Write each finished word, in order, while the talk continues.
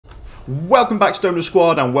Welcome back, Stoner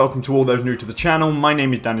Squad, and welcome to all those new to the channel. My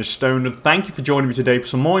name is DanIsStoned, and thank you for joining me today for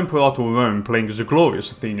some more Imperator Rome, playing as a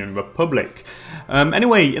glorious Athenian Republic.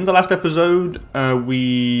 Anyway, in the last episode,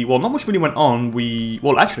 well, not much really went on.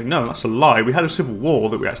 Well, actually, no, that's a lie. We had a civil war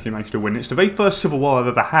that we actually managed to win. It's the very first civil war I've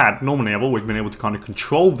ever had. Normally, I've always been able to kind of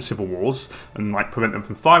control the civil wars and, like, prevent them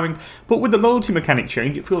from firing. But with the loyalty mechanic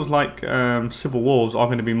change, it feels like civil wars are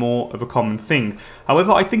going to be more of a common thing.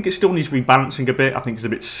 However, I think it still needs rebalancing a bit. I think it's a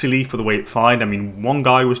bit silly for the way it fired. I mean, one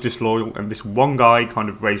guy was disloyal, and this one guy kind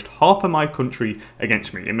of raised half of my country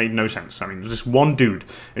against me. It made no sense. I mean, there's this one dude,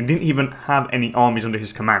 and didn't even have any armies under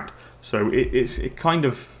his command. So it's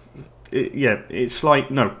like,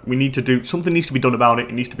 no, we need to do something. Needs to be done about it.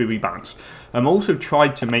 It needs to be rebalanced. I also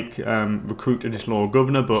tried to make recruit a disloyal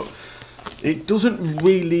governor, but it doesn't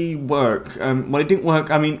really work. Well, it didn't work.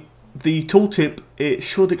 I mean, the tooltip, it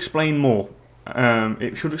should explain more.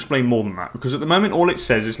 It should explain more than that, because at the moment all it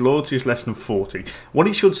says is loyalty is less than 40. What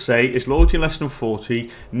it should say is loyalty less than 40,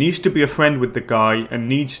 needs to be a friend with the guy, and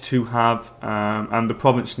needs to have, and the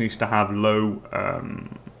province needs to have low,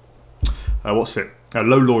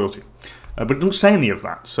 low loyalty. But it doesn't say any of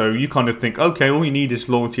that, so you kind of think, okay, all you need is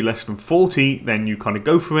loyalty less than 40, then you kind of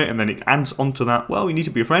go for it, and then it adds onto that, well, you need to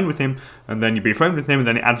be a friend with him, and then you be a friend with him, and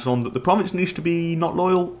then it adds on that the province needs to be not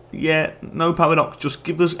loyal. Yeah, no paradox, just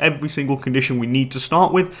give us every single condition we need to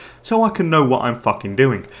start with, so I can know what I'm fucking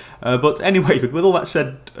doing. But anyway, with all that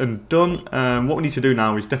said and done, what we need to do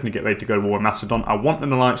now is definitely get ready to go to war with Macedon. I want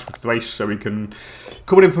an alliance with Thrace, so we can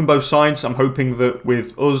come in from both sides. I'm hoping that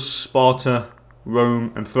with us, Sparta,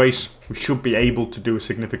 Rome and Thrace, we should be able to do a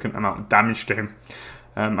significant amount of damage to him.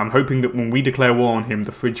 I'm hoping that when we declare war on him,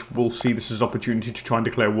 the Phrygia will see this as an opportunity to try and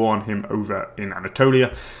declare war on him over in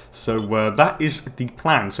Anatolia. So that is the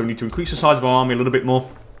plan. So we need to increase the size of our army a little bit more.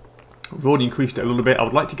 We've already increased it a little bit. I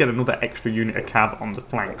would like to get another extra unit of cav on the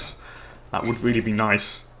flanks. That would really be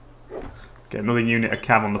nice. Get another unit of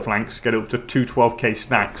cav on the flanks. Get up to 212k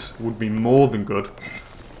stacks. Would be more than good.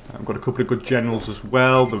 I've got a couple of good generals as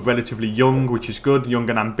well. They're relatively young, which is good. Young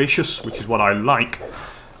and ambitious, which is what I like.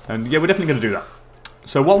 And yeah, we're definitely going to do that.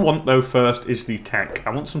 So what I want, though, first is the tech. I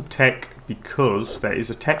want some tech because there is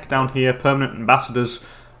a tech down here, permanent ambassadors,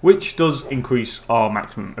 which does increase our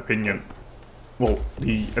maximum opinion. Well,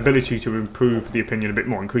 the ability to improve the opinion a bit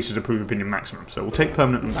more increases approved opinion maximum. So we'll take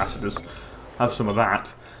permanent ambassadors, have some of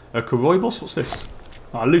that. Koroibos, what's this?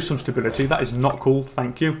 I lose some stability. That is not cool.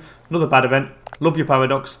 Thank you. Another bad event. Love your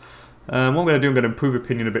paradox. What I'm going to do, I'm going to improve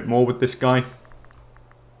opinion a bit more with this guy.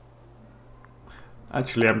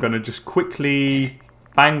 Actually, I'm going to just quickly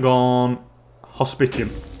bang on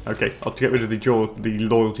Hospitium. Okay, I'll get rid of the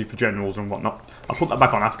loyalty for generals and whatnot. I'll put that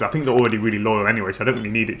back on after. I think they're already really loyal anyway, so I don't really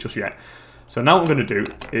need it just yet. So now what I'm going to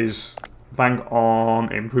do is bang on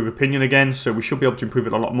improve opinion again, so we should be able to improve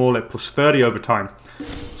it a lot more, like plus 30 over time.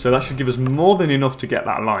 So that should give us more than enough to get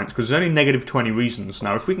that alliance, because there's only negative 20 reasons.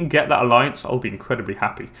 Now if we can get that alliance, I'll be incredibly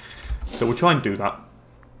happy. So we'll try and do that.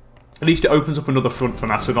 At least it opens up another front for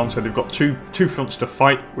Macedon, so they've got two fronts to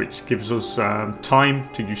fight, which gives us time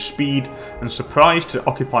to use speed and surprise to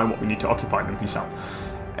occupy what we need to occupy. Then peace out.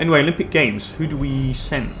 Anyway, Olympic Games, who do we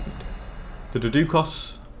send? The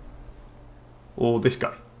Dodukos or this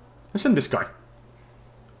guy? Let's send this guy.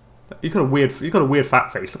 You've got a weird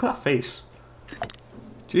fat face. Look at that face.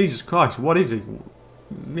 Jesus Christ, what is he?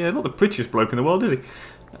 Yeah, not the prettiest bloke in the world, is he?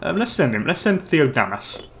 Let's send him. Let's send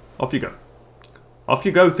Theodamas. Off you go. Off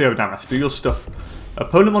you go, Theodamas. Do your stuff.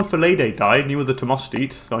 Polemon Philede died, new of the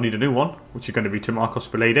Tomostete, so I need a new one, which is going to be Timarchos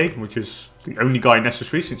Philede, which is the only guy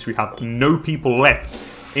necessary since we have no people left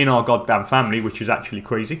in our goddamn family, which is actually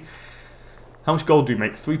crazy. How much gold do we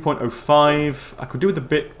make? 3.05. I could do with a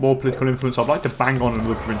bit more political influence. I'd like to bang on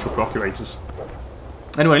another provincial procurators.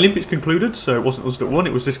 Anyway, Olympics concluded, so it wasn't us that won,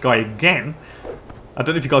 it was this guy again. I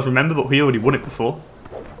don't know if you guys remember, but he already won it before.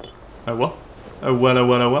 Oh well. Oh well, oh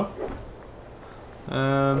well, oh well.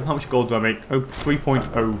 How much gold do I make? Oh,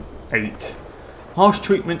 3.08. Harsh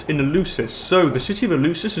treatment in Eleusis. So, the city of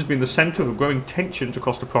Eleusis has been the centre of growing tensions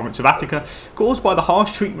across the province of Attica, caused by the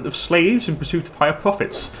harsh treatment of slaves in pursuit of higher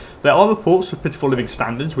profits. There are reports of pitiful living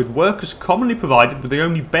standards, with workers commonly provided with the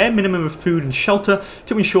only bare minimum of food and shelter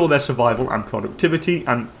to ensure their survival and productivity,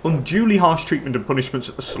 and unduly harsh treatment and punishments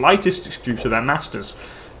at the slightest excuse of their masters.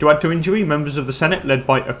 To add to injury, members of the Senate, led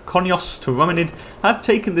by Akonios Toromanid, have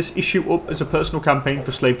taken this issue up as a personal campaign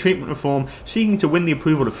for slave treatment reform, seeking to win the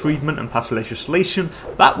approval of freedmen and pass legislation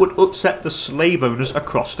that would upset the slave owners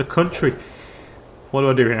across the country. What do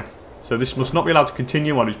I do here? So this must not be allowed to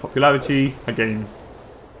continue. I lose popularity. I gain...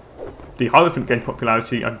 The Hierophant gain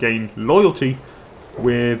popularity. I gain loyalty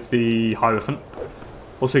with the Hierophant.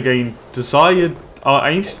 Also gain desired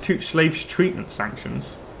I institute slaves treatment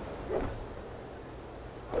sanctions.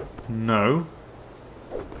 No.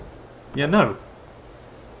 Yeah, no.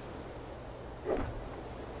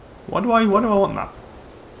 Why do I want that?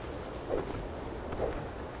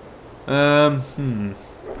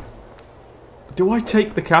 Do I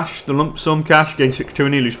take the cash, the lump sum cash, gain 6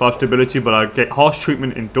 tyranny, lose 5 stability, but I get harsh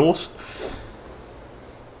treatment endorsed?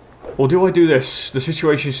 Or do I do this? The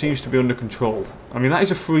situation seems to be under control. I mean, that is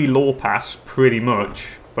a free law pass, pretty much.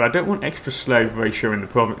 But I don't want extra slave ratio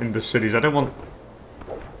in the cities. I don't want...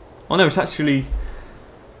 Oh no, it's actually...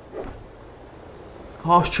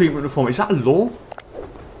 Harsh treatment reform. Is that a law?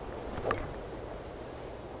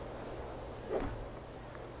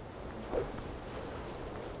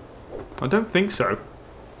 I don't think so.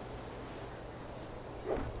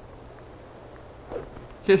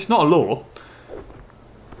 Yeah, it's not a law.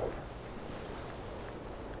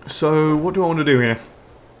 So, what do I want to do here?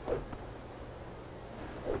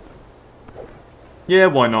 Yeah,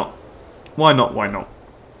 why not? Why not, why not?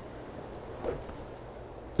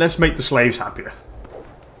 Let's make the slaves happier.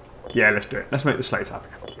 Yeah, let's do it. Let's make the slaves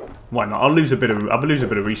happier. Why not? I'll lose a bit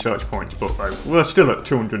of research points, but we're still at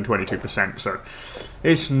 222%, so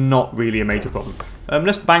it's not really a major problem.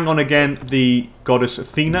 Let's bang on again the goddess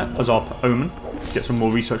Athena as our omen. Get some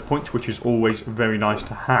more research points, which is always very nice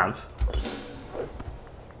to have.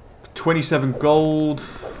 27 gold.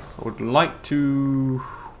 I'd like to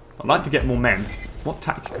get more men. What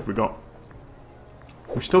tactic have we got?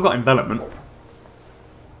 We've still got envelopment.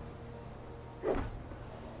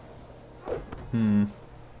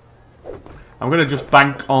 I'm going to just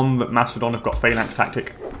bank on that Macedon have got Phalanx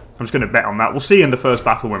tactic. I'm just going to bet on that. We'll see in the first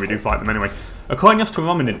battle when we do fight them anyway. Aquinas to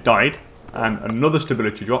Romanid died, and another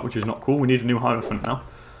stability drop, which is not cool. We need a new Hierophant now.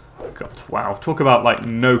 God, wow. Talk about, like,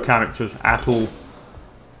 no characters at all.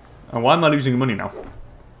 And why am I losing money now?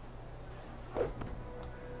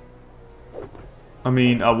 I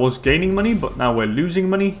mean, I was gaining money, but now we're losing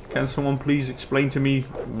money. Can someone please explain to me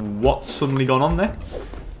what's suddenly gone on there?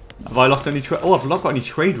 Have I lost any trade? Oh, I've not got any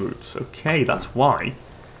trade routes. Okay, that's why.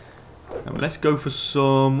 Let's go for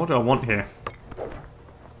some... What do I want here?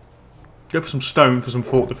 Go for some stone for some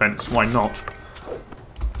fort defense. Why not?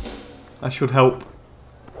 That should help.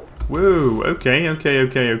 Whoa, okay.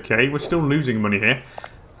 We're still losing money here.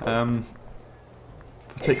 I'll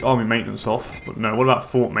take army maintenance off. But no, what about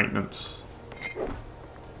fort maintenance?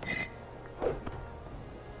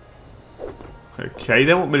 Okay,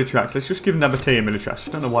 they want military acts. Let's just give Nabatea military acts.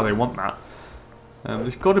 I don't know why they want that.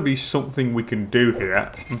 There's got to be something we can do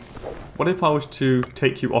here. What if I was to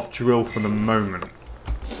take you off drill for the moment?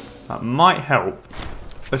 That might help.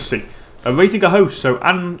 Let's see. Raising a host. So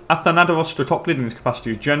Athanadaros Stratoclid, in his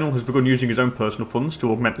capacity as general, has begun using his own personal funds to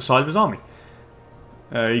augment the size of his army.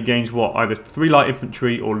 He gains what? Either 3 light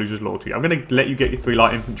infantry or loses loyalty. I'm going to let you get your 3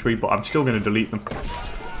 light infantry, but I'm still going to delete them.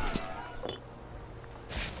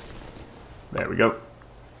 There we go.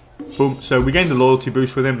 Boom. So we gained the loyalty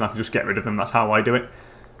boost with him, and I can just get rid of him. That's how I do it.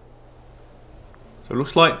 So it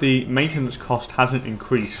looks like the maintenance cost hasn't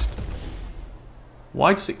increased.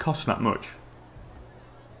 Why does it cost that much?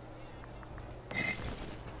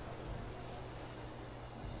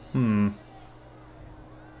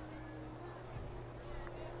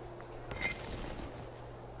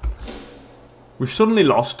 We've suddenly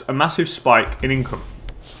lost a massive spike in income.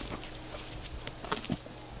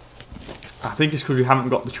 I think it's because we haven't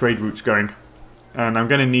got the trade routes going. And I'm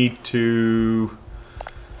going to need to...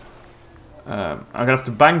 I'm going to have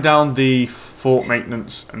to bang down the fort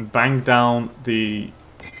maintenance and bang down the...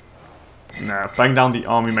 No, bang down the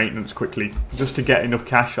army maintenance quickly. Just to get enough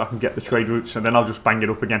cash I can get the trade routes, and then I'll just bang it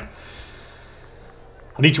up again.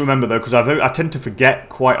 I need to remember though, because I tend to forget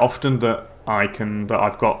quite often that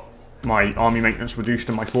I've got my army maintenance reduced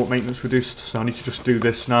and my fort maintenance reduced. So I need to just do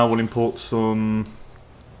this now. We'll import some...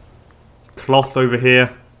 cloth over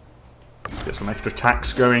here. Get some extra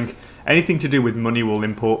tax going. Anything to do with money we'll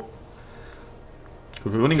import.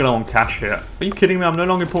 Because we're running low on cash here. Are you kidding me? I'm no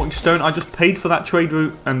longer importing stone. I just paid for that trade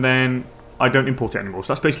route and then I don't import it anymore.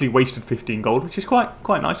 So that's basically wasted 15 gold, which is quite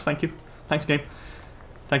nice. Thank you. Thanks, game.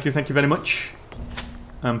 Thank you very much.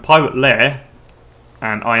 Pirate lair.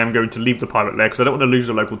 And I am going to leave the pirate lair because I don't want to lose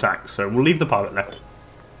the local tax. So we'll leave the pirate lair.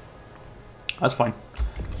 That's fine.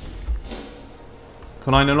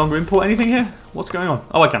 Can I no longer import anything here? What's going on?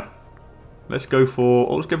 Oh, I can. Let's go for...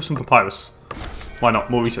 Oh, let's go for some papyrus. Why not?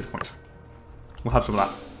 More research points. We'll have some of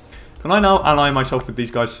that. Can I now ally myself with these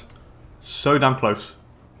guys? So damn close.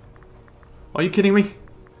 Are you kidding me?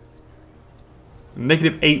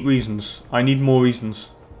 -8 reasons. I need more reasons.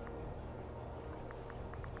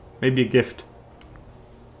 Maybe a gift.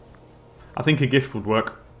 I think a gift would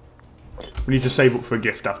work. We need to save up for a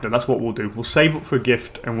gift after. That's what we'll do. We'll save up for a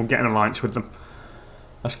gift and we'll get an alliance with them.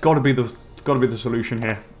 That's got to be the solution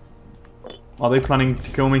here. Are they planning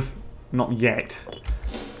to kill me? Not yet.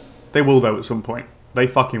 They will though at some point. They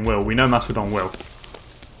fucking will. We know Macedon will.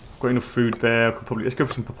 Got enough food there. I could probably let's go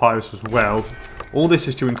for some papyrus as well. All this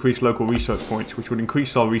is to increase local research points, which would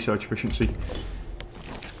increase our research efficiency,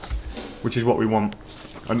 which is what we want.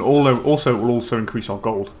 And also it will also increase our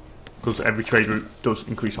gold, because every trade route does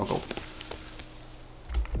increase our gold.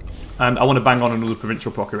 And I want to bang on another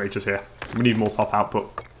provincial procurators here. We need more pop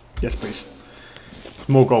output. Yes, please.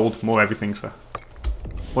 More gold, more everything, sir.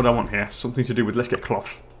 What do I want here? Something to do with let's get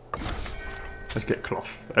cloth. Let's get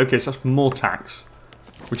cloth. Okay, so that's more tax,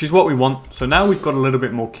 which is what we want. So now we've got a little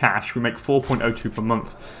bit more cash. We make 4.02 per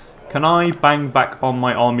month. Can I bang back on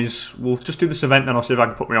my armies? We'll just do this event, and I'll see if I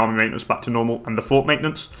can put my army maintenance back to normal and the fort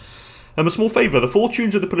maintenance. A small favour. The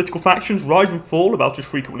fortunes of the political factions rise and fall about as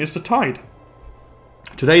frequently as the tide.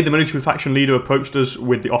 Today, the military faction leader approached us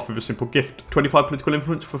with the offer of a simple gift. 25 political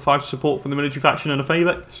influence for 5 support from the military faction and a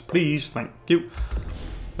favour. Yes, please, thank you.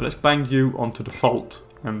 But let's bang you onto default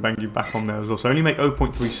and bang you back on there as well. So I only make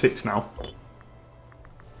 0.36 now.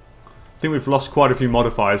 I think we've lost quite a few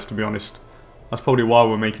modifiers, to be honest. That's probably why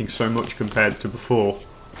we're making so much compared to before.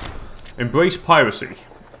 Embrace piracy.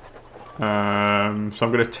 So I'm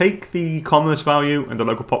going to take the commerce value and the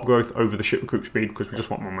local pop growth over the ship recruit speed because we just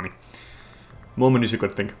want more money. More money is a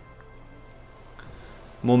good thing.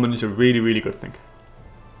 More money is a really, really good thing.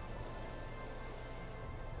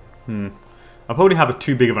 I probably have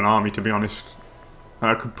too big of an army, to be honest.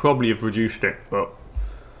 I could probably have reduced it, but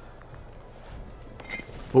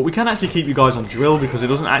we can actually keep you guys on drill because it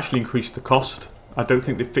doesn't actually increase the cost. I don't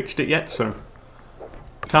think they've fixed it yet, so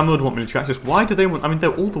Tamil want military access. Why do they want... I mean,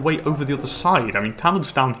 they're all the way over the other side. I mean,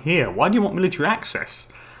 Tamil's down here. Why do you want military access?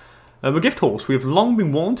 A gift horse. We have long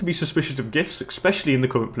been warned to be suspicious of gifts, especially in the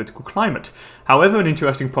current political climate. However, an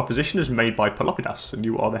interesting proposition is made by Pelopidas, and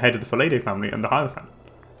you are the head of the Phrygia family and the Hierophant.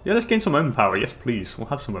 Yeah, let's gain some own power. Yes, please. We'll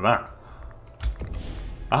have some of that.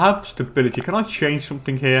 I have stability. Can I change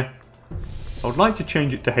something here? I would like to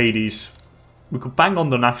change it to Hades. We could bang on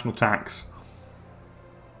the national tax.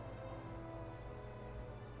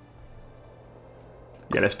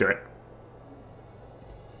 Yeah, let's do it.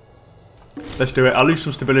 Let's do it. I'll lose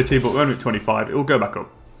some stability, but we're only at 25. It will go back up.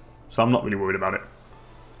 So I'm not really worried about it.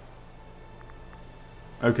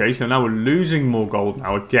 Okay, so now we're losing more gold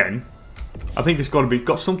now again. I think it's got to be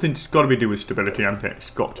something to do with stability, hasn't it? It's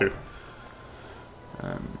got to.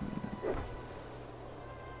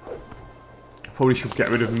 Probably should get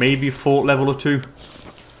rid of maybe a fort level or 2.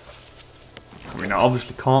 I mean, I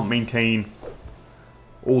obviously can't maintain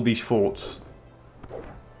all these forts.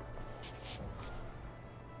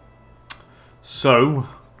 So,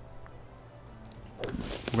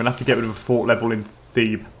 we're going to have to get rid of a fort level in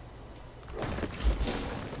Thebes.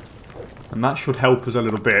 And that should help us a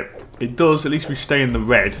little bit. It does, at least we stay in the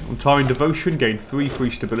red. Ontarian Devotion, gain 3 free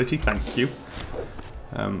stability, thank you.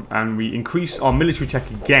 And we increase our military tech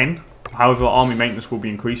again. However, our army maintenance will be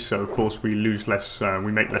increased, so of course we lose less,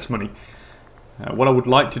 we make less money. What I would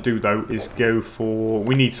like to do though is go for...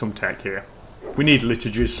 we need some tech here. We need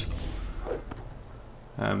liturgies.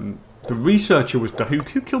 The researcher was... who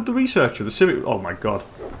killed the researcher? The civic... oh my god.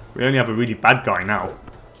 We only have a really bad guy now.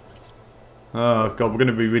 Oh god, we're going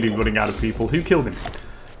to be really running out of people. Who killed him?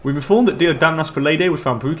 We've been informed that Diodamnas Phrygia was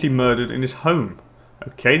found brutally murdered in his home.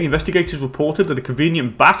 Okay, the investigators reported that a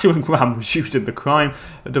convenient battering ram was used in the crime,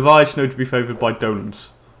 a device known to be favoured by Dolans.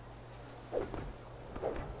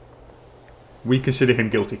 We consider him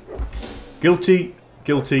guilty. Guilty,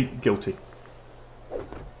 guilty, guilty.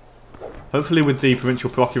 Hopefully with the provincial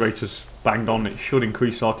procurators banged on, it should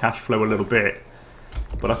increase our cash flow a little bit.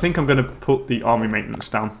 But I think I'm going to put the army maintenance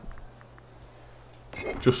down.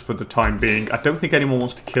 Just for the time being. I don't think anyone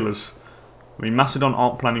wants to kill us. I mean, Macedon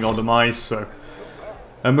aren't planning our demise, so...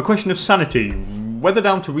 a question of sanity. Whether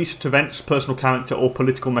down to recent events, personal character, or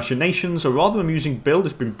political machinations, a rather amusing bill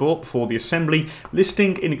has been brought before the Assembly,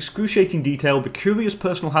 listing in excruciating detail the curious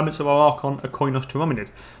personal habits of our Archon, Akoinos Torominid.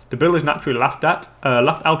 The bill is naturally laughed out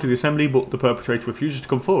of the Assembly, but the perpetrator refuses to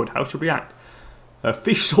come forward. How should we act?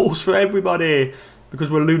 Fish sauce for everybody!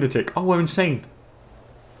 Because we're lunatic. Oh, we're insane.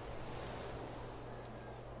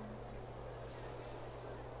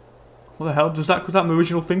 What the hell? Was that my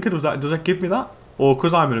original thinker? Does that give me that? Or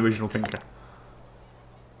because I'm an original thinker?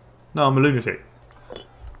 No, I'm a lunatic.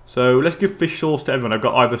 So let's give fish sauce to everyone. I've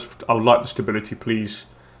got either... I would like the stability, please.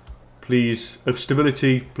 Please.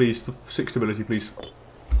 Stability, please. 6 stability, please.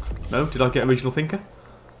 No? Did I get original thinker?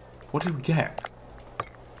 What did we get?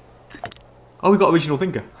 Oh, we got original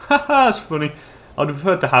thinker. Haha, that's funny. I would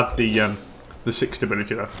prefer to have the 6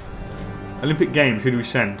 stability though. Olympic Games, who do we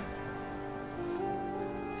send?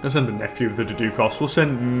 Let's send the nephew of the Dudukos. We'll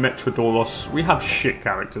send Metrodoros. We have shit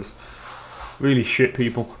characters. Really shit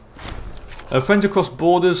people. Friends across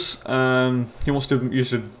borders. He wants to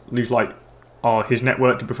use like his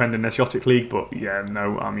network to befriend the Nesiotic League, but yeah,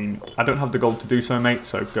 no. I mean, I don't have the gold to do so, mate.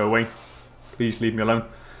 So go away. Please leave me alone.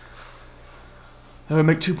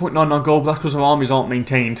 Make 2.99 gold. That's because our armies aren't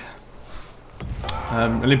maintained.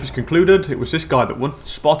 Olympics concluded. It was this guy that won.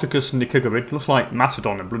 Spartacus Nikigorid. Looks like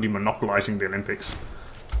Macedon are bloody monopolising the Olympics.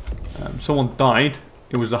 Someone died.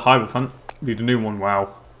 It was the Hierophant. Need a new one.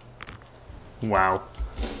 Wow. Wow.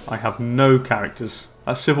 I have no characters.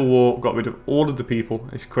 That civil war got rid of all of the people.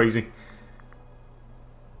 It's crazy.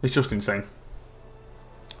 It's just insane.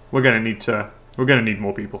 We're gonna need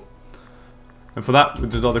more people. And for that,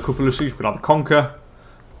 there's other couple of cities. We could either conquer,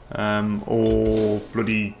 or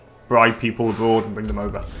bloody bribe people abroad and bring them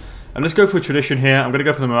over. And let's go for a tradition here. I'm going to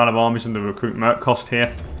go for the morale of armies and the recruit merc cost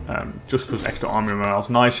here, just because extra army morale is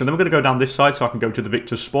nice. And then we're going to go down this side so I can go to the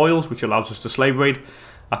victor's spoils, which allows us to slave raid.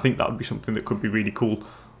 I think that would be something that could be really cool.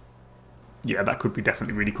 Yeah, that could be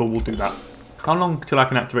definitely really cool. We'll do that. How long till I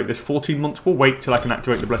can activate this? 14 months. We'll wait till I can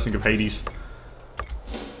activate the Blessing of Hades.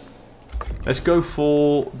 Let's go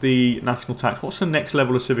for the national tax. What's the next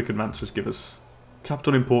level of civic advances give us?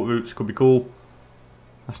 Capital import routes could be cool.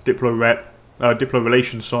 That's diplo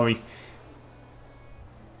relations, sorry.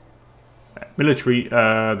 Military,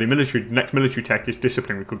 the next military tech is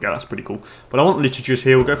discipline we could get, that's pretty cool. But I want literatures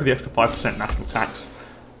here, we'll go for the extra 5% national tax.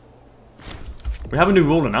 We have a new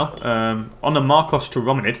ruler now, on the Marcos to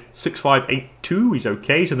Romanid, 6582, he's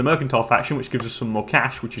okay. So the mercantile faction, which gives us some more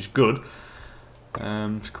cash, which is good.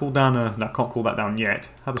 Let's call down no, I can't call that down yet.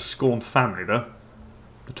 Have a scorned family though.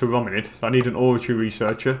 The Tyrominid. So I need an oratory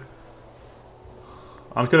researcher.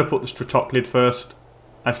 I was going to put the Stratoclid first.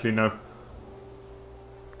 Actually, no.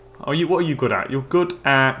 What are you good at? You're good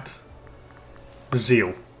at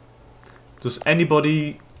zeal. Does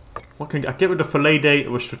anybody... What can I get rid of Phylade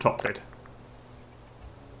or a Stratoclid?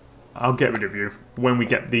 I'll get rid of you when we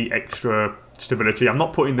get the extra stability. I'm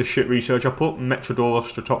not putting the shit research. I'll put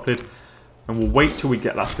Metrodoros, Stratoclid, and we'll wait till we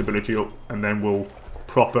get that stability up, and then we'll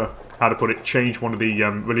proper, how to put it, change one of the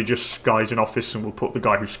religious guys in office, and we'll put the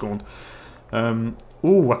guy who's scorned.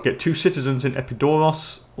 Ooh, I can get 2 citizens in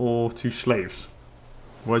Epidaurus or 2 slaves.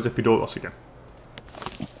 Where's Epidaurus again?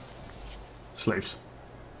 Slaves.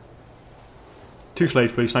 2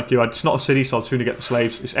 slaves, please, thank you. It's not a city, so I'll sooner get the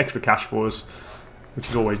slaves. It's extra cash for us, which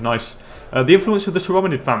is always nice. The influence of the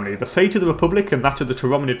Tyrominid family. The fate of the Republic and that of the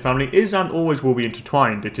Tyrominid family is and always will be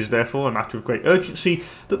intertwined. It is therefore a matter of great urgency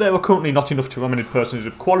that there are currently not enough Tyrominid persons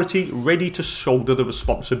of quality ready to shoulder the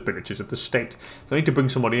responsibilities of the state. So I need to bring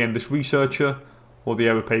somebody in, this researcher or the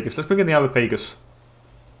Areopagus. Let's bring in the Areopagus.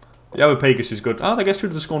 The Areopagus is good. Oh, that gets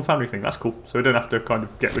rid of the Scorn family thing. That's cool. So we don't have to kind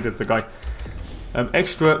of get rid of the guy.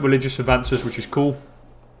 Extra religious advances, which is cool.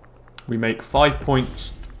 We make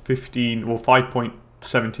 5.15 or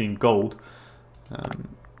 5.17 gold.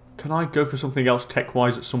 Can I go for something else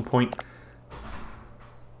tech-wise at some point?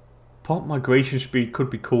 Pop migration speed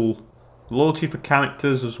could be cool. Loyalty for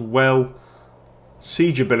characters as well.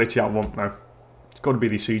 Siege ability I want though. It's got to be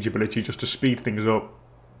the siege ability just to speed things up.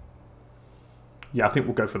 Yeah, I think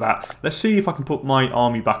we'll go for that. Let's see if I can put my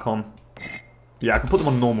army back on. Yeah, I can put them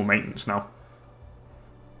on normal maintenance now.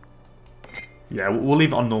 Yeah, we'll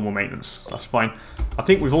leave it on normal maintenance. That's fine. I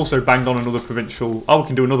think we've also banged on another provincial... Oh, we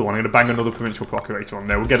can do another one. I'm going to bang another provincial procurator on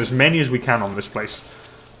there. We'll get as many as we can on this place.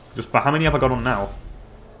 Just, but how many have I got on now?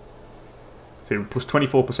 So plus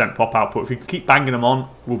 24% pop output. If we can keep banging them on,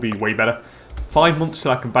 we'll be way better. 5 months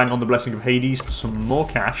till I can bang on the Blessing of Hades for some more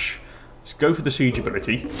cash. Let's go for the siege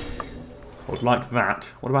ability. I would like that.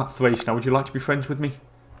 What about Thrace now? Would you like to be friends with me?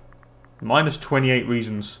 Minus 28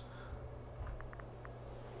 reasons.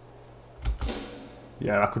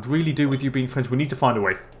 Yeah, I could really do with you being friends. We need to find a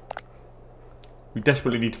way. We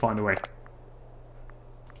desperately need to find a way.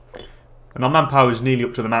 And our manpower is nearly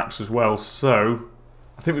up to the max as well, so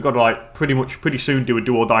I think we've got to like pretty soon do a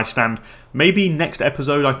do or die stand. Maybe next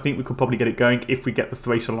episode I think we could probably get it going if we get the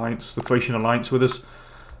Thrace Alliance, the Thracian Alliance with us.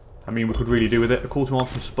 I mean, we could really do with it. A call to arms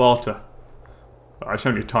from Sparta. It's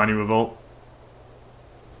only a tiny revolt.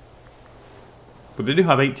 But they do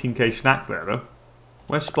have 18k snack there though.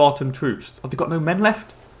 Where's Spartan troops? Have they got no men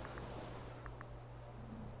left?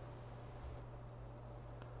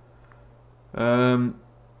 Yeah,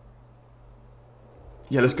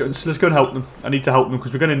 let's go and help them. I need to help them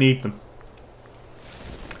because we're going to need them.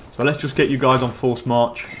 So let's just get you guys on forced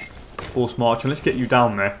march. Forced march, and let's get you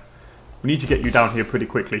down there. We need to get you down here pretty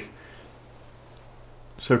quickly.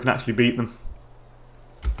 So we can actually beat them.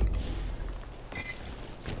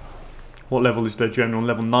 What level is their general?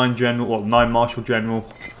 Level 9 general, well 9 martial general.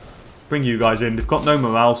 Bring you guys in. They've got no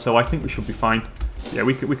morale, so I think we should be fine. Yeah,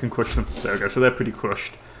 we can crush them. There we go. So they're pretty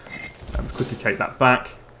crushed. Quickly take that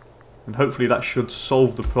back. And hopefully that should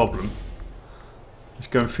solve the problem. Let's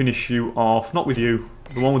go and finish you off. Not with you.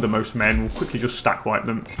 The one with the most men. We'll quickly just stack wipe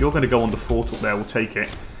them. You're going to go on the fort up there. We'll take it.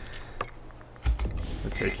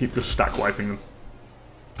 Okay, keep just stack wiping them.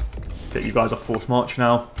 Get you guys off force march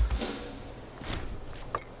now.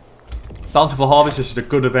 Bountiful Harvest, this is a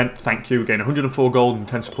good event, thank you. Again, 104 gold and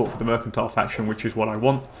 10 support for the mercantile faction, which is what I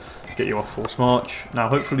want. Get you off force march. Now,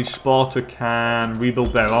 hopefully Sparta can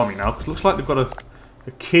rebuild their army now, because it looks like they've got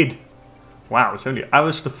a kid. Wow, it's only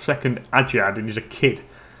Aris II Agiad, and he's a kid.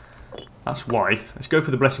 That's why. Let's go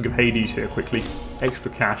for the Blessing of Hades here quickly.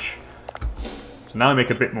 Extra cash. So now I make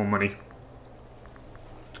a bit more money.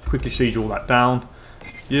 Quickly siege all that down.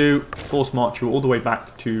 You, force march you all the way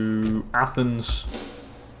back to Athens.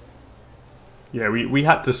 Yeah, we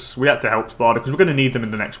had to help Sparta because we're going to need them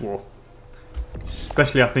in the next war.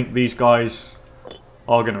 Especially, I think these guys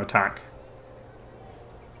are going to attack.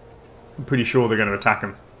 I'm pretty sure they're going to attack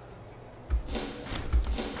them.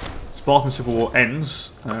 Spartan Civil War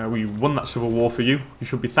ends. We won that Civil War for you. You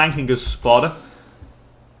should be thanking us, Sparta.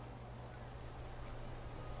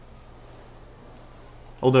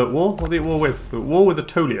 Oh, they're at war? What are they at war with? They're at war with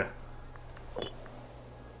Aetolia.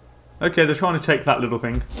 Okay, they're trying to take that little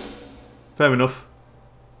thing. Fair enough.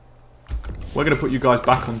 We're going to put you guys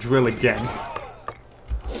back on drill again.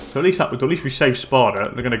 So at least we saved Sparta.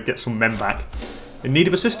 They're going to get some men back in need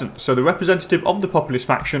of assistance. So the representative of the populist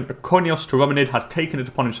faction, Akonios Torominid, has taken it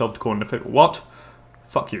upon himself to call in a favor. What?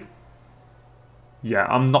 Fuck you. Yeah,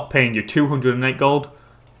 I'm not paying you 208 gold.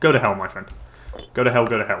 Go to hell, my friend. Go to hell,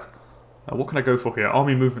 go to hell. What can I go for here?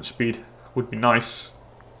 Army movement speed would be nice.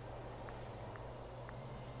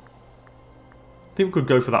 I think we could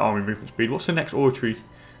go for that army movement speed. What's the next oratory?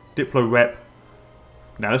 Diplo rep.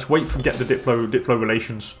 Now let's wait for get the Diplo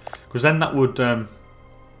relations, because then that would yeah,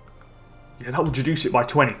 that would reduce it by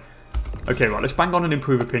 20. Okay, right, let's bang on and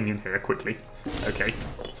improve opinion here quickly. Okay,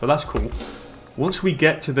 so that's cool. Once we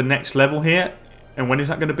get to the next level here, and when is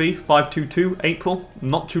that going to be? 522 April.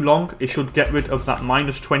 Not too long. It should get rid of that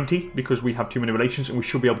 -20 because we have too many relations, and we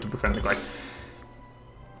should be able to befriend the guy.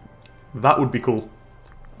 That would be cool.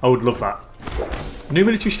 I would love that. New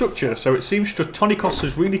military structure. So it seems Stratonikos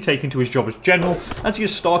has really taken to his job as general, as he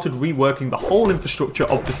has started reworking the whole infrastructure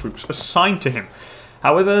of the troops assigned to him.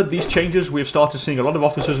 However, these changes, we have started seeing a lot of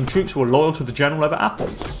officers and troops who are loyal to the general over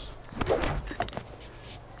Athens.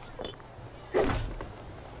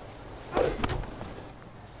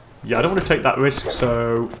 Yeah, I don't want to take that risk,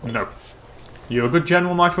 so no. You're a good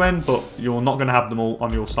general, my friend, but you're not going to have them all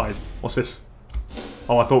on your side. What's this?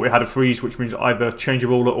 Oh, I thought we had a freeze, which means either change of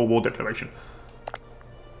ruler or war declaration.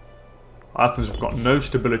 Athens have got no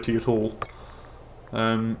stability at all.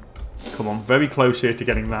 Come on, very close here to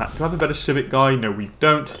getting that. Do I have a better civic guy? No, we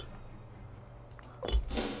don't.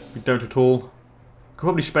 We don't at all. Could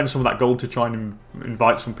probably spend some of that gold to try and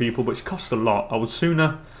invite some people, but it's cost a lot. I would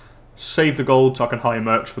sooner save the gold so I can hire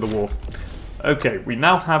mercs for the war. Okay, we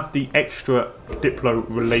now have the extra Diplo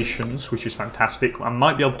relations, which is fantastic. I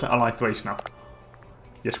might be able to ally Thrace now.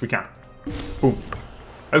 Yes, we can. Boom.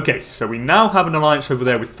 Okay, so we now have an alliance over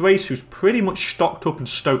there with Thrace, who's pretty much stocked up and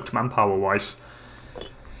stoked manpower-wise.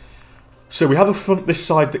 So we have a front this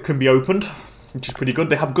side that can be opened, which is pretty good.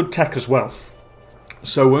 They have good tech as well.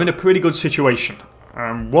 So we're in a pretty good situation.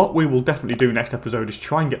 What we will definitely do next episode is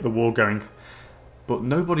try and get the war going, but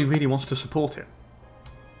nobody really wants to support it.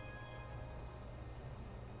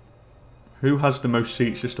 Who has the most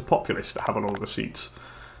seats? It's the populists that have a lot of the seats.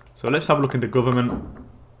 So let's have a look into government.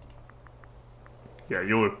 Yeah,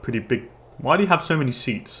 you're a pretty big... Why do you have so many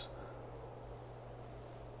seats?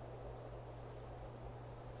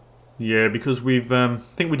 Yeah, because we've... I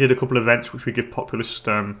think we did a couple of events which we give populist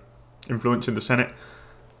influence in the Senate.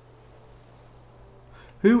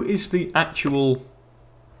 Who is the actual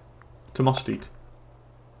Tomostete?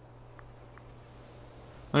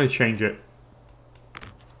 I'm going to change it.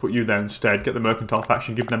 Put you there instead. Get the mercantile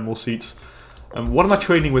faction. Give them more seats. What am I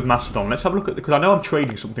trading with Macedon? Let's have a look at... Because I know I'm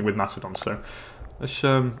trading something with Macedon, so... Let's...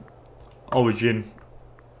 Origin.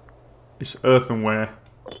 It's earthenware.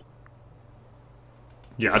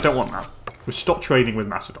 Yeah, I don't want that. We'll stop trading with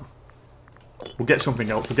Macedon. We'll get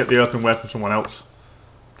something else. We'll get the earthenware from someone else.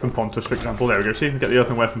 From Pontus, for example. There we go. See, we get the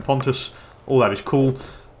earthenware from Pontus. All that is cool.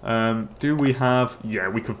 Do we have... Yeah,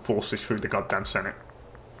 we can force this through the goddamn Senate.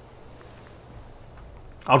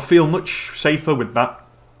 I'd feel much safer with that.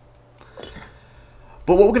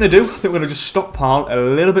 But what we're going to do, I think we're going to just stockpile a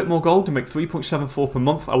little bit more gold and make 3.74 per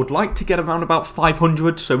month. I would like to get around about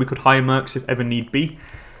 500 so we could hire mercs if ever need be.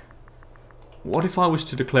 What if I was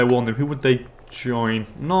to declare war on them? Who would they join?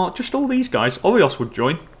 Not just all these guys. Orios would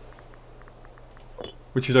join,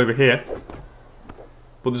 which is over here.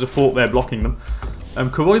 But there's a fort there blocking them.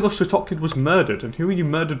 Koroibos Sotokid was murdered. And who are you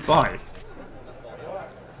murdered by?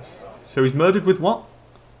 So he's murdered with what?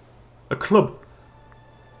 A club.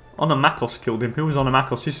 Onomakos killed him. Who was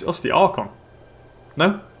Onomakos? It's the Archon.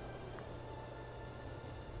 No?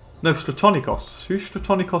 No, Stratonikos. Who's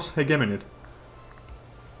Stratonikos Hegemonid?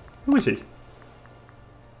 Who is he?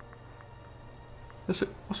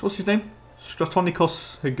 What's his name?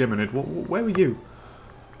 Stratonikos Hegemonid. Where are you?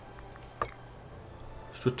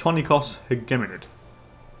 Stratonikos Hegemonid.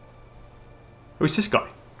 Oh, it's this guy.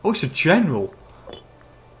 Oh, it's a general.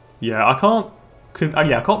 Yeah, I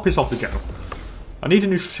can't piss off the general. I need a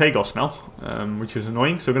new Strategos now, which is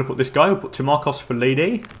annoying. So I'm going to put this guy. I'll put Timarkos for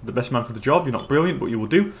Lady, the best man for the job. You're not brilliant, but you will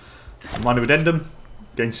do. Minor addendum.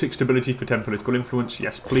 Gain 6 stability for 10 political influence.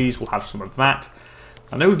 Yes, please. We'll have some of that.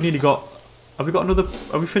 I know we've nearly got... Have we got another...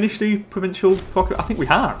 Have we finished the provincial proclamation? I think we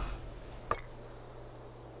have.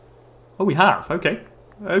 Oh, we have. Okay.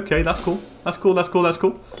 Okay, that's cool. That's cool, that's cool, that's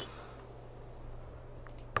cool.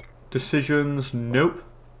 Decisions. Nope.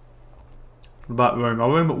 What about Rome? Are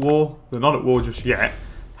Rome at war? They're not at war just yet.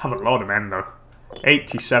 Have a lot of men though.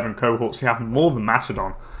 87 cohorts. They have more than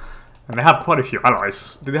Macedon. And they have quite a few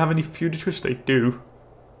allies. Do they have any feudatories? They do.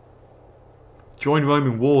 Join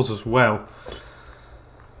Roman wars as well.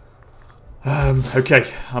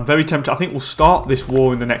 Okay, I'm very tempted. I think we'll start this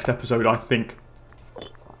war in the next episode, I think.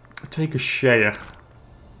 I'll take a share.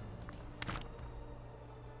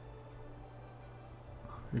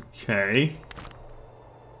 Okay.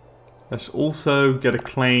 Let's also get a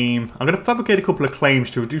claim. I'm going to fabricate a couple of claims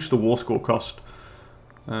to reduce the war score cost.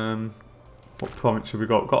 What province have we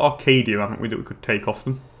got? We've got Arcadia, haven't we, that we could take off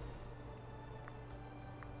them?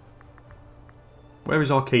 Where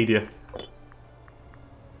is Arcadia?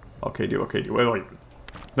 Arcadia, where are you?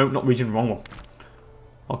 No, not region, wrong one.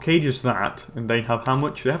 Arcadia's that, and they have how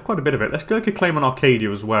much? They have quite a bit of it. Let's go make a claim on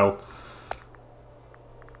Arcadia as well.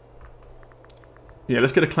 Yeah,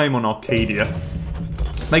 let's get a claim on Arcadia.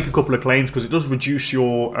 Make a couple of claims, because it does reduce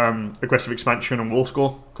your aggressive expansion and war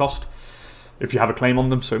score cost if you have a claim on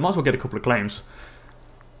them, so might as well get a couple of claims.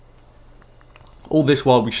 All this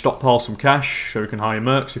while we stockpile some cash, so we can hire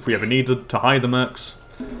mercs if we ever needed to hire the mercs.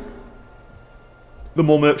 The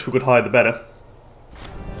more mercs we could hire, the better.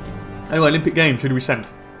 Anyway, Olympic Games, who do we send?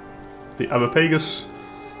 The Areopagus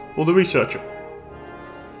or the researcher?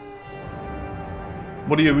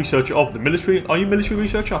 What are you a researcher of? The military? Are you a military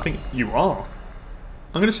researcher? I think you are.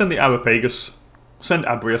 I'm going to send the Areopagus. Send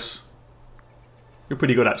Abrius. You're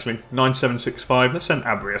pretty good actually. 9765. Let's send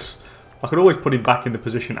Abrius. I could always put him back in the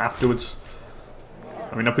position afterwards.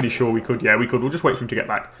 I mean, I'm pretty sure we could. Yeah, we could. We'll just wait for him to get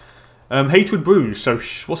back. Hatred brews. So,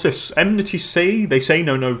 what's this? Enmity say, they say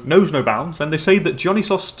knows no bounds, and they say that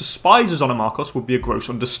Dionysos despises Onomakos would be a gross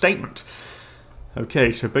understatement.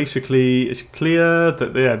 Okay, so basically, it's clear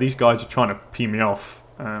that these guys are trying to pee me off.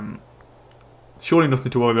 Surely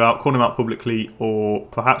nothing to worry about. Call them out publicly, or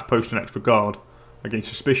perhaps post an extra guard against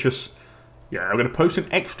suspicious. Yeah, I'm going to post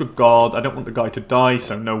an extra guard. I don't want the guy to die,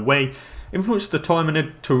 so no way. Influence the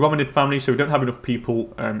Torominid family, so we don't have enough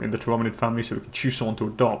people in the Torominid family, so we can choose someone to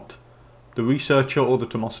adopt. The researcher or the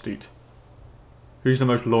Tomostete? Who's the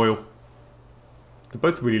most loyal? They're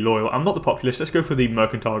both really loyal. I'm not the populist. Let's go for the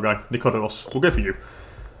mercantile guy, Nikoderos. We'll go for you.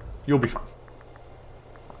 You'll be fine.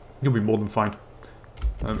 You'll be more than fine.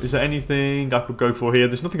 Is there anything I could go for here?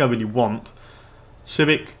 There's nothing I really want.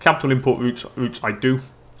 Civic, capital import routes I do.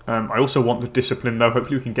 I also want the discipline though.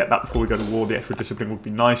 Hopefully we can get that before we go to war. The extra discipline would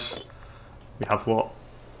be nice. We have what?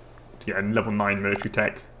 Yeah, level 9 military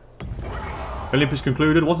tech. Olympus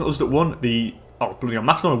concluded. Wasn't us that won? Oh, bloody hell.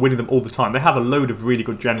 Macedon are winning them all the time. They have a load of really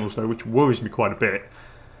good generals though, which worries me quite a bit.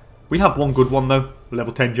 We have one good one though.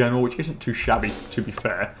 Level 10 general, which isn't too shabby, to be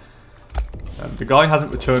fair. The guy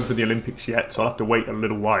hasn't returned for the Olympics yet, so I'll have to wait a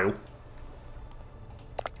little while.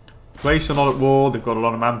 Greece are not at war. They've got a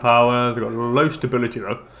lot of manpower. They've got low stability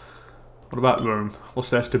though. What about Rome? What's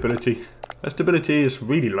their stability? Their stability is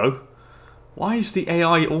really low. Why does the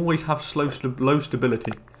AI always have low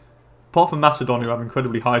stability? Apart from Macedon, who have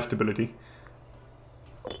incredibly high stability.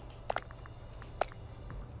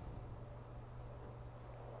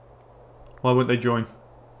 Why won't they join?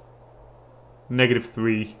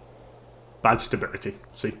 -3. Bad stability.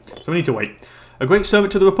 See, so we need to wait. A great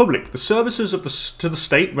servant to the Republic. The services to the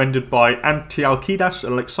state rendered by Alcidas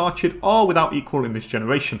Alexarchid are without equal in this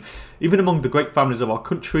generation. Even among the great families of our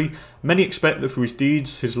country, many expect that through his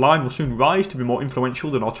deeds, his line will soon rise to be more influential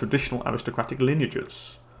than our traditional aristocratic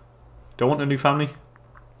lineages. Do I want a new family?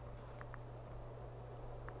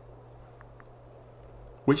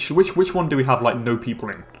 Which one do we have, like, no people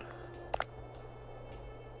in?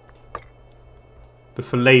 The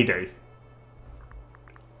Phrygia.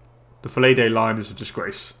 The Phrygia line is a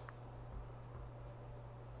disgrace.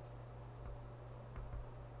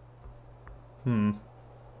 Yeah,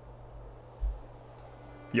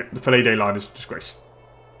 the Phrygia line is a disgrace.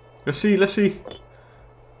 Let's see.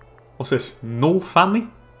 What's this? Null family?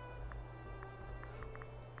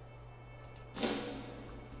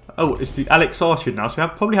 Oh, it's the Alex Archid now, so we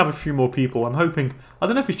probably have a few more people. I'm hoping... I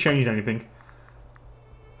don't know if he's changed anything.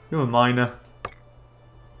 You're a minor.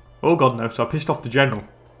 Oh god, no. So I pissed off the general.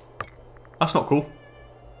 That's not cool.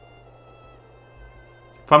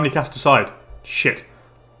 Family cast aside. Shit.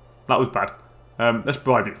 That was bad. Let's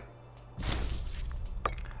bribe you.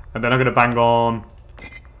 And then I'm going to bang on...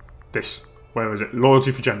 this. Where is it?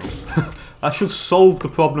 Loyalty for generals. That should solve the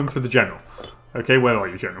problem for the general. Okay, where are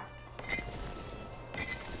you, general?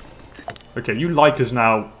 Okay, you like us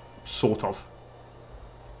now, sort of.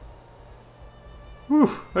 Whew,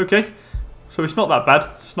 okay. So it's not that bad.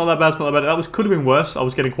 It's not that bad, it's not that bad. That could have been worse. I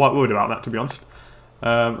was getting quite worried about that, to be honest.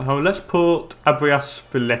 Let's put Abrias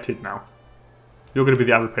Filleted now. You're going to be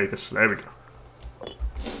the Areopagus. There we go.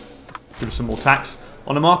 Give us some more tax.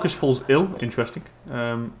 On a Marcus falls ill. Interesting.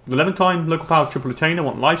 The Levantine local power triple attainer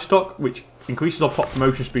want livestock, which increases our pop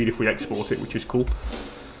promotion speed if we export it, which is cool.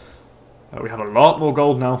 We have a lot more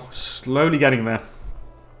gold now. Slowly getting there.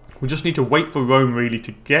 We just need to wait for Rome, really,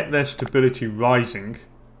 to get their stability rising.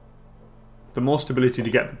 The more stability to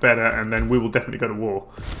get, the better, and then we will definitely go to war.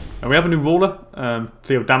 And we have a new ruler.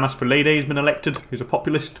 Theodamas Phrygia has been elected. He's a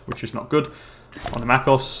populist, which is not good. On the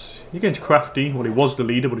Makos, he's against Crafty. Well, he was the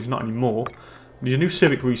leader, but he's not anymore. And he's a new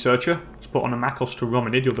civic researcher. Let's put on a Makos to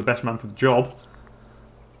Romanid. You're the best man for the job.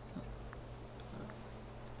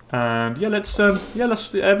 And yeah, let's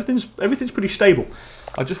everything's pretty stable.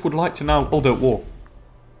 I just would like to now hold out war.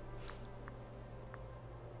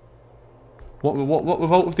 What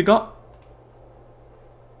revolt have they got?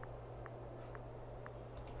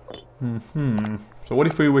 So what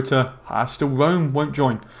if we were to... still Rome won't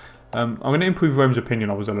join. I'm going to improve Rome's opinion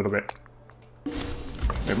of us a little bit.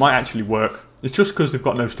 It might actually work. It's just because they've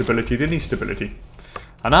got no stability. They need stability.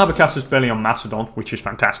 And Arbacas is belly on Macedon, which is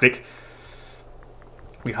fantastic.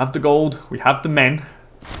 We have the gold. We have the men.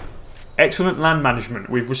 Excellent land management.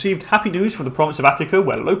 We've received happy news from the province of Attica,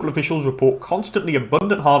 where local officials report constantly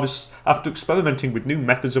abundant harvests after experimenting with new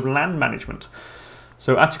methods of land management.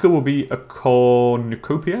 So Attica will be a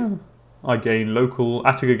cornucopia. I gain local...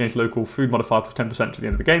 Attica gains local food modifier plus 10% to the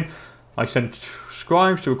end of the game. I send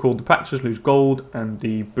scribes to record the practices, lose gold, and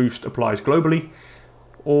the boost applies globally.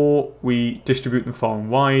 Or we distribute them far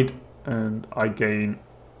and wide, and I gain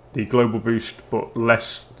the global boost, but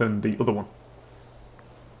less than the other one.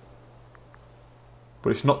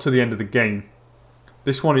 But it's not to the end of the game.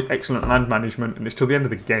 This one is excellent land management, and it's till the end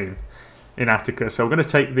of the game in Attica. So we're going to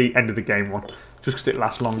take the end of the game one, just because it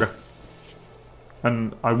lasts longer.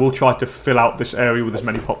 And I will try to fill out this area with as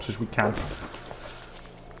many pops as we can.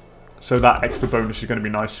 So that extra bonus is going to be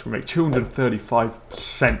nice. We make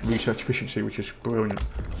 235% research efficiency, which is brilliant.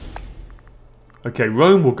 Okay,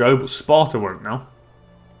 Rome will go, but Sparta won't now,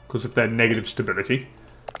 because of their negative stability.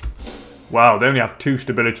 Wow, they only have 2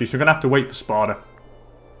 stability, so we're going to have to wait for Sparta.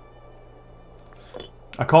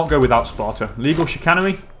 I can't go without Sparta. Legal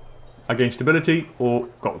chicanery, I gain stability, or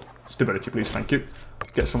gold. Stability, please, thank you.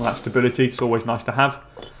 Get some of that stability, it's always nice to have.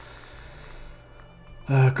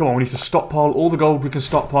 Come on, we need to stockpile all the gold we can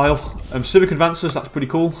stockpile. Civic advances, that's pretty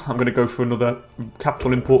cool. I'm going to go for another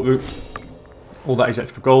capital import route. All that is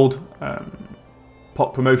extra gold.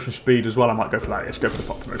 Pot promotion speed as well, I might go for that. Let's go for the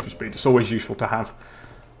pot promotion speed. It's always useful to have.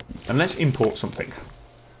 And let's import something.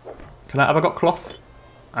 Have I got cloth?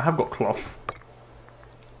 I have got cloth.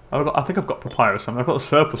 I think I've got papyrus. I've got a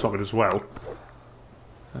surplus of it as well.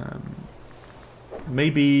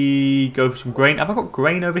 Maybe go for some grain. Have I got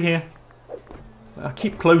grain over here? I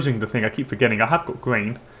keep closing the thing. I keep forgetting. I have got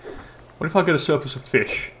grain. What if I get a surplus of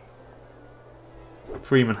fish?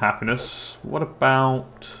 Freeman happiness. What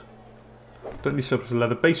about... Don't need surplus of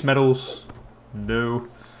leather. Base metals. No.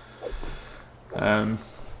 I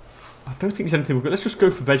don't think there's anything we've got. Let's just go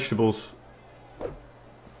for vegetables.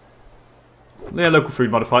 Yeah, local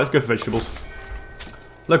food modifier. Let's go for vegetables.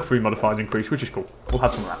 Local food modifiers increase, which is cool. We'll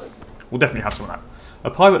have some of that. We'll definitely have some of that. A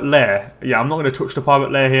pirate lair. Yeah, I'm not going to touch the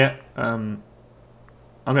pirate lair here.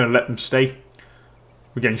 I'm going to let them stay.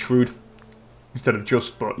 We're getting shrewd instead of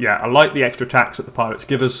just, but yeah, I like the extra tax that the pilots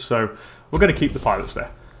give us, so we're going to keep the pilots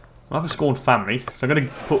there. I have a scorned family, so I'm going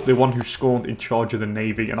to put the one who's scorned in charge of the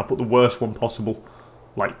navy, and I'll put the worst one possible,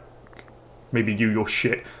 like maybe you're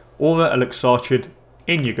shit. Order Alexarchid,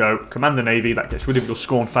 in you go, command the navy. That gets rid of your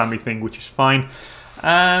scorned family thing, which is fine.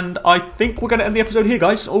 And I think we're going to end the episode here,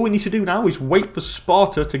 guys. All we need to do now is wait for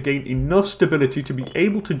Sparta to gain enough stability to be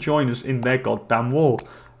able to join us in their goddamn war.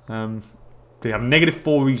 They have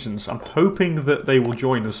 -4 reasons. I'm hoping that they will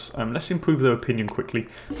join us. Let's improve their opinion quickly.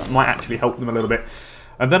 That might actually help them a little bit.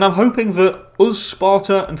 And then I'm hoping that us,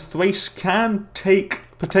 Sparta and Thrace, can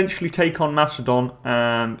potentially take on Macedon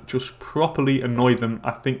and just properly annoy them.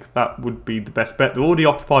 I think that would be the best bet. They're already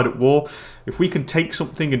occupied at war. If we can take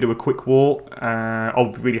something and do a quick war,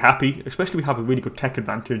 I'll be really happy. Especially we have a really good tech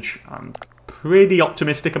advantage. I'm pretty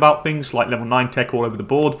optimistic about things like level 9 tech all over the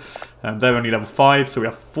board. They're only level 5, so we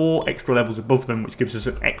have 4 extra levels above them, which gives us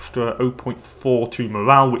an extra 0.4 to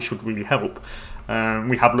morale, which should really help.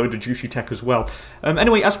 We have a load of juicy tech as well.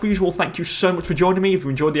 Anyway, as per usual, thank you so much for joining me. If you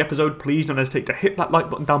enjoyed the episode, please don't hesitate to hit that like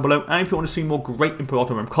button down below. And if you want to see more great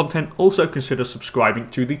Imperator Rome content, also consider subscribing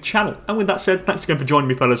to the channel. And with that said, thanks again for joining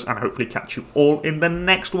me, fellas, and hopefully catch you all in the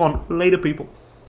next one. Later, people.